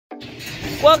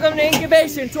Welcome to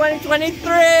Incubation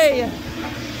 2023!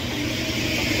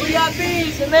 We got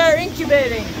bees and they're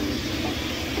incubating.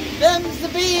 Them's the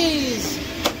bees!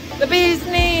 The bee's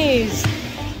knees!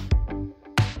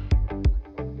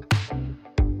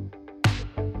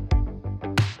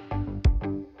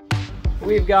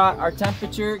 We've got our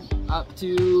temperature up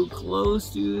to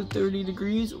close to 30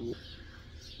 degrees.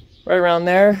 Right around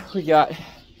there, we got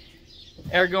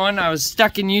air going. I was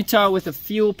stuck in Utah with a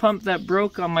fuel pump that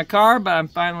broke on my car, but I'm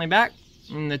finally back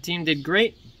and the team did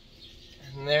great.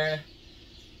 And they're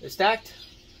stacked,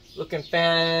 looking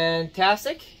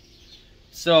fantastic.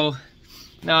 So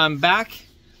now I'm back.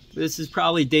 This is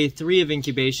probably day 3 of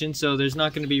incubation, so there's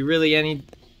not going to be really any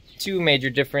too major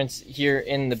difference here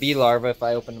in the bee larva if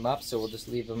I open them up, so we'll just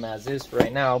leave them as is for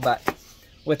right now. But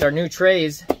with our new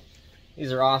trays,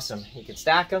 these are awesome. You can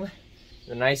stack them.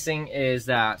 The nice thing is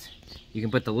that you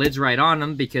can put the lids right on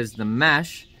them because the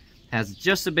mesh has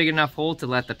just a big enough hole to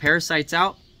let the parasites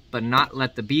out, but not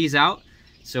let the bees out.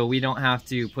 So we don't have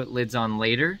to put lids on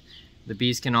later. The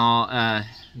bees can all,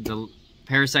 the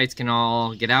parasites can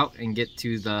all get out and get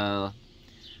to the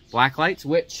black lights,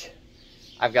 which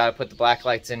I've got to put the black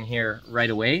lights in here right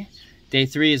away. Day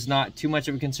 3 is not too much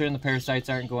of a concern. The parasites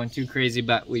aren't going too crazy,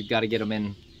 but we've got to get them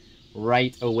in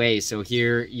right away. So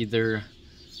here, either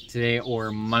today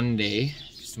or Monday,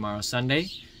 because tomorrow's Sunday,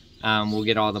 we'll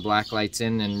get all the black lights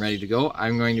in and ready to go.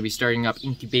 I'm going to be starting up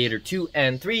incubator 2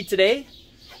 and 3 today,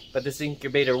 but this is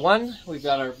incubator 1. We've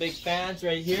got our big fans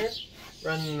right here,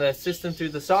 running the system through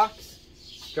the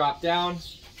socks, drop down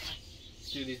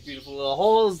through these beautiful little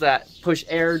holes that push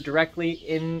air directly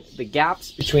in the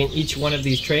gaps between each one of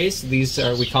these trays. So these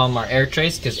are, we call them our air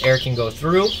trays, because air can go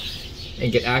through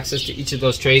and get access to each of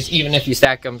those trays, even if you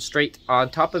stack them straight on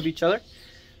top of each other.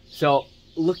 So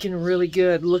looking really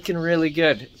good, looking really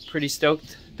good. Pretty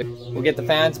stoked. We'll get the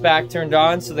fans back turned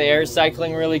on so the air is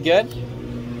cycling really good.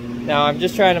 Now I'm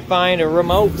just trying to find a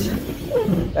remote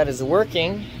that is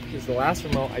working, because the last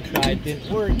remote I tried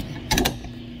didn't work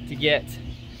to get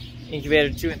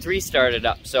incubator 2 and 3 started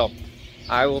up. So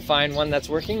I will find one that's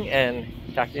working and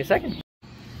talk to you in a second.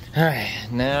 Alright,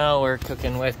 now we're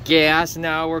cooking with gas.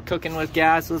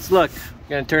 Let's look. We're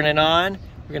gonna turn it on.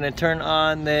 We're gonna turn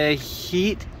on the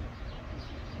heat.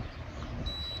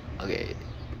 Okay,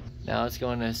 now it's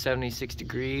going to 76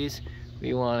 degrees.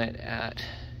 We want it at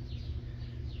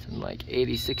something like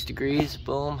 86 degrees.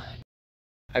 Boom.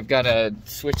 I've got to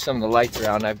switch some of the lights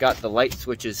around. I've got the light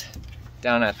switches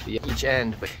down at each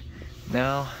end, but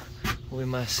now we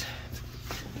must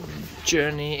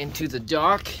journey into the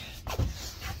dark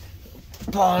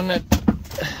upon a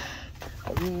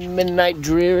midnight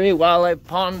dreary while I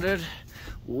pondered,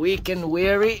 weak and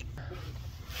weary.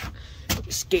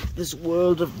 Escape this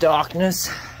world of darkness.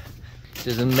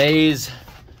 There's a maze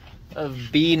of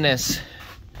bee-ness.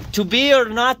 To be or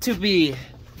not to be?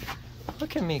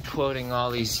 Look at me quoting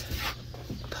all these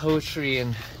poetry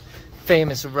and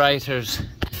famous writers.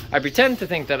 I pretend to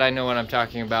think that I know what I'm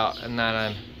talking about and that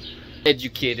I'm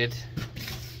educated.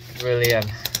 Really am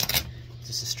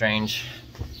just a strange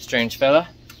fella.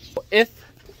 If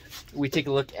we take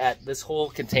a look at this whole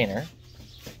container,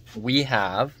 we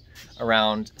have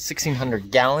around 1,600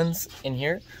 gallons in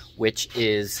here, which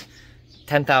is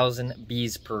 10,000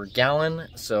 bees per gallon.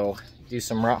 So do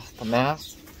some rough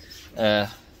math.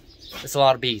 It's a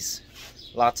lot of bees,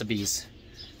 lots of bees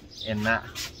in that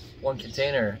one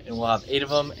container, and we'll have 8 of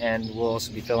them, and we'll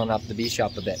also be filling up the bee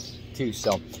shop a bit too.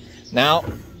 So now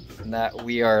that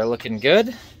we are looking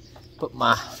good, put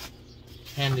my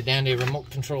handy dandy remote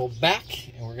control back,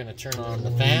 and we're going to turn on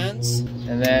the fans,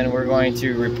 and then we're going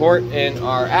to report in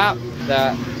our app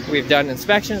that we've done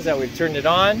inspections, that we've turned it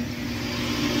on.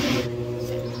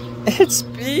 It's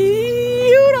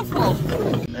beautiful.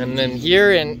 And then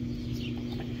here in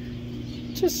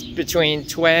just between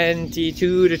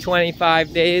 22 to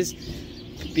 25 days,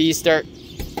 bees start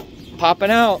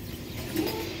popping out,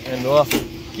 and we'll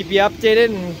keep you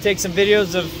updated and take some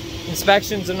videos of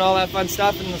inspections and all that fun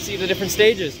stuff, and we'll see the different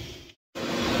stages.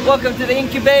 Welcome to the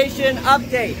incubation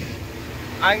update.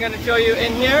 I'm going to show you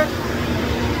in here,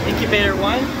 incubator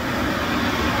 1.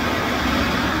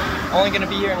 Only going to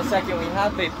be here in a second. We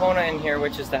have Vapona in here,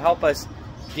 which is to help us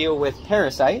deal with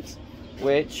parasites,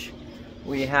 which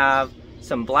we have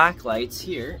some black lights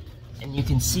here, and you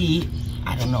can see,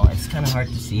 I don't know, it's kind of hard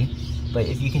to see, but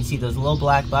if you can see those little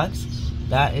black bugs,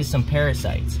 that is some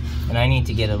parasites. And I need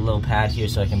to get a little pad here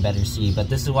so I can better see, but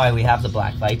this is why we have the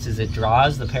black lights, is it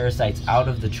draws the parasites out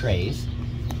of the trays,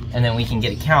 and then we can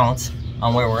get a count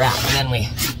on where we're at, and then we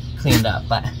cleaned up.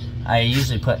 But I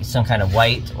usually put some kind of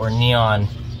white or neon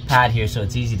pad here so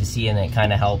it's easy to see, and it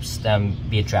kind of helps them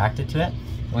be attracted to it.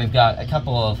 We've got a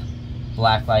couple of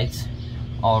black lights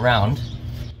all around,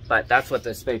 but that's what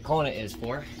this Vapona is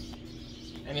for.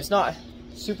 And it's not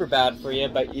super bad for you,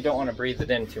 but you don't want to breathe it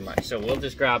in too much. So we'll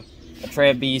just grab a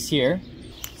tray of bees here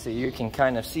so you can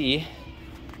kind of see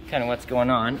kind of what's going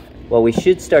on. Well, we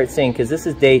should start seeing, because this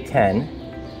is day 10,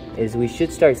 is we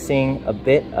should start seeing a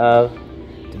bit of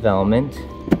development.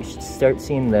 We should start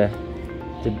seeing the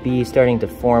bee starting to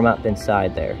form up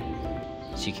inside there.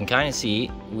 So you can kind of see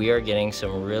we are getting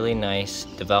some really nice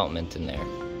development in there.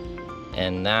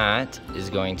 And that is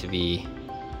going to be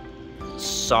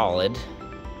solid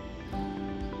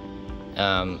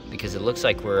because it looks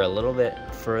like we're a little bit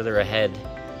further ahead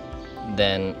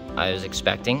than I was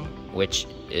expecting, which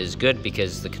is good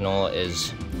because the canola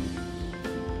is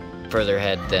further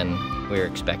ahead than we were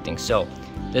expecting. So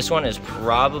this one is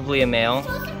probably a male.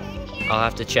 I'll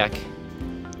have to check,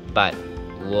 but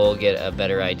we'll get a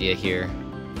better idea here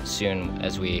soon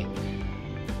as we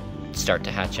start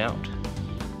to hatch out.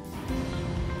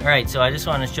 Alright, so I just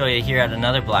want to show you here at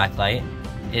another black light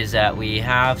is that we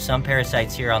have some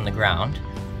parasites here on the ground,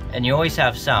 and you always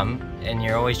have some and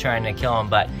you're always trying to kill them,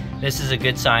 but this is a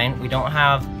good sign. We don't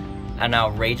have an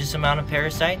outrageous amount of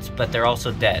parasites, but they're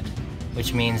also dead,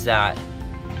 which means that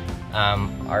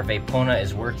our Vapona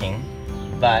is working,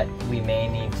 but we may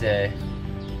need to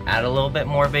add a little bit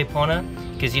more Vapona,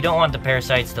 because you don't want the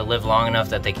parasites to live long enough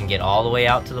that they can get all the way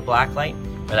out to the black light,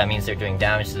 or that means they're doing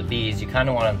damage to the bees. You kind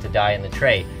of want them to die in the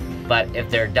tray. But if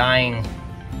they're dying,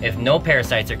 if no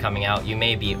parasites are coming out, you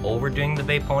may be overdoing the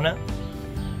Vapona,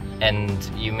 and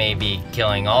you may be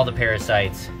killing all the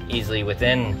parasites easily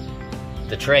within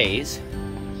the trays,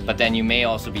 but then you may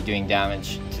also be doing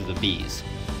damage to the bees.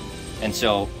 And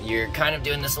so you're kind of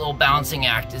doing this little balancing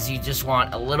act, is you just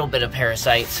want a little bit of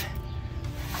parasites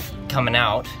coming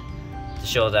out to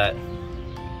show that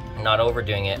you're not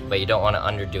overdoing it, but you don't want to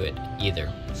underdo it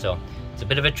either. So it's a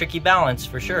bit of a tricky balance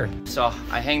for sure. So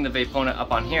I hang the Vapona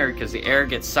up on here because the air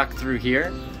gets sucked through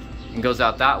here and goes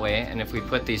out that way, and if we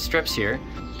put these strips here,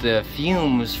 the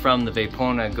fumes from the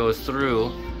Vapona goes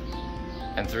through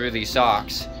and through these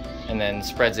socks and then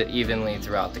spreads it evenly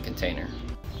throughout the container.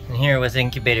 And here with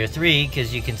incubator 3,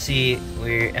 because you can see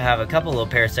we have a couple little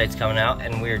parasites coming out,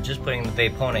 and we're just putting the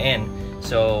Vapona in,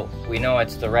 so we know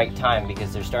it's the right time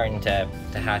because they're starting to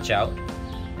hatch out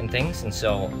and things. And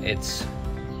so it's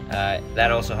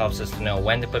that also helps us to know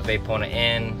when to put Vapona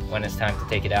in, when it's time to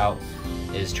take it out,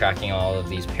 is tracking all of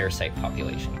these parasite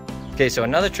populations. Okay, so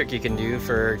another trick you can do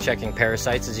for checking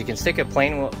parasites is you can stick a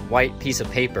plain white piece of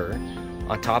paper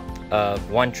on top of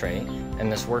one tray,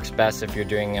 and this works best if you're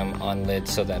doing them on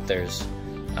lids so that there's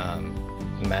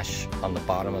mesh on the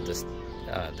bottom of this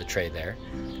the tray there.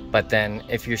 But then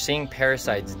if you're seeing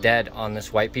parasites dead on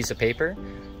this white piece of paper,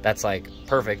 that's like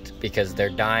perfect, because they're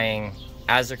dying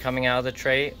as they're coming out of the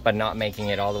tray, but not making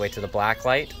it all the way to the black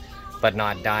light, but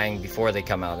not dying before they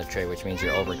come out of the tray, which means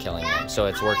you're overkilling them. So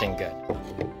it's working good.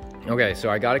 Okay, so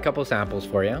I got a couple samples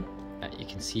for you. You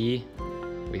can see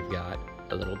we've got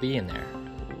a little bee in there.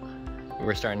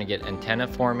 We're starting to get antenna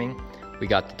forming. We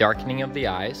got the darkening of the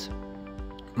eyes.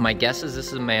 My guess is this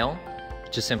is a male,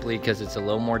 just simply because it's a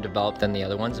little more developed than the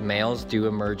other ones. Males do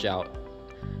emerge out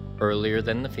earlier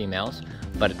than the females,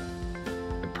 but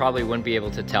it probably wouldn't be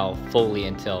able to tell fully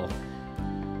until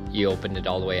you opened it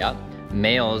all the way up.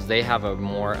 Males, they have a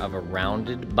more of a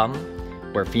rounded bum,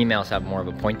 where females have more of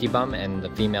a pointy bum, and the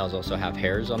females also have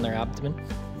hairs on their abdomen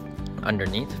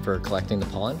underneath for collecting the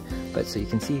pollen. But so you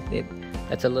can see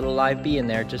that's a little live bee in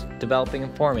there just developing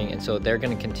and forming, and so they're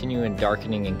going to continue in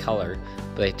darkening in color,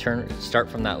 but they start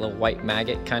from that little white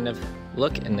maggot kind of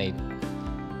look, and they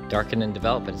darken and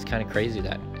develop. And it's kind of crazy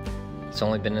that it's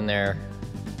only been in there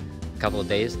a couple of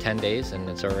days, 10 days, and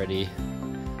it's already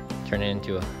turning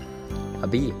into a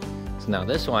bee. So now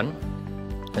this one,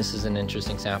 this is an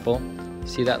interesting sample.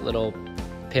 See that little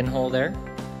pinhole there?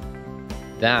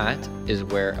 That is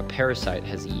where a parasite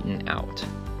has eaten out.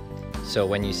 So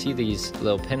when you see these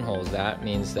little pinholes, that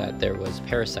means that there was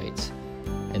parasites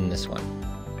in this one.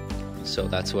 So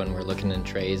that's when we're looking in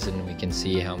trays and we can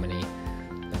see how many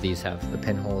of these have the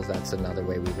pinholes. That's another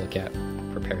way we look at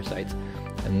for parasites.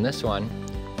 And this one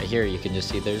right here, you can just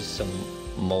see there's some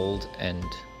mold and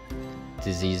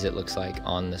disease, it looks like,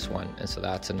 on this one, and so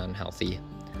that's an unhealthy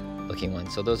looking one.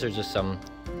 So those are just some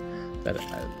that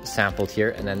I sampled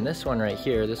here. And then this one right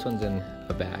here, this one's in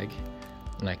a bag,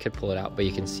 and I could pull it out, but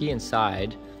you can see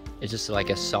inside it's just like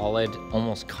a solid,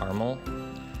 almost caramel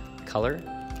color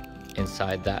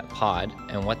inside that pod.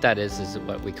 And what that is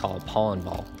what we call a pollen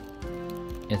ball.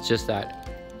 It's just that,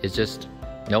 it's just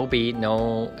no bee,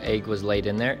 no egg was laid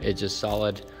in there. It's just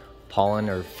solid pollen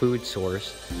or food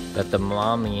source that the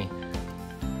mommy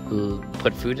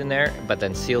put food in there, but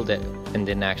then sealed it and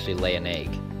didn't actually lay an egg.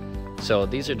 So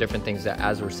these are different things that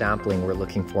as we're sampling, we're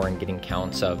looking for and getting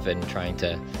counts of and trying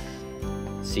to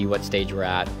see what stage we're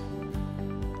at,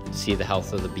 see the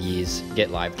health of the bees,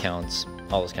 get live counts,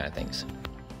 all those kind of things.